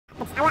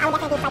would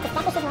definitely try to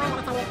step issues more, and then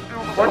I tell you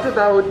What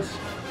about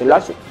The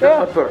elastic. the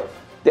Yeah. upper?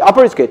 The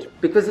upper is good.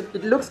 Because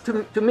it looks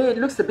to me it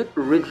looks a bit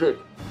rigid.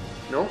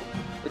 No,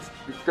 it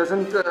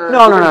doesn't. No,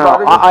 doesn't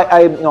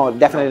bother you? no,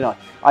 definitely not.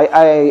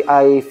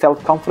 I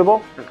felt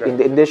comfortable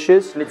Okay. in the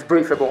shoes. And it's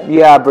breathable.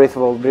 Yeah,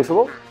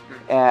 breathable.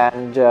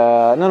 And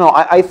no,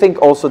 I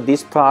think also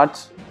this part,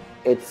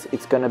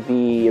 it's gonna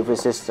be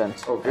resistant.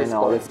 Oh, this you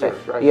know, part, let's say.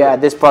 yes, right, Yeah,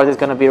 right. this part is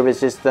gonna be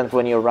resistant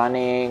when you're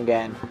running,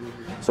 and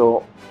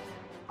so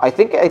I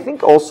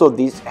think also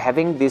this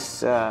having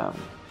this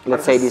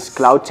let's say this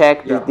cloud tech,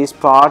 Yeah. this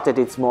part that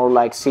it's more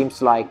like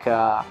seems like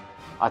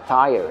a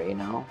tire, you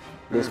know,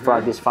 this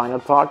part, this final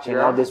part, you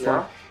know, this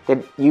one that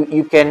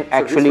you can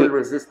actually this will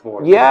resist more.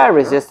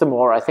 resist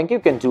more. I think you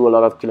can do a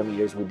lot of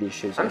kilometers with these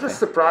shoes. I'm I just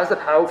think. surprised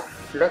at how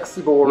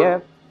flexible Yeah.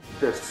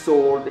 the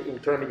sole, the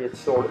intermediate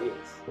sole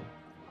is.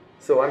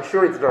 So I'm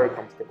sure it's very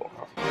comfortable.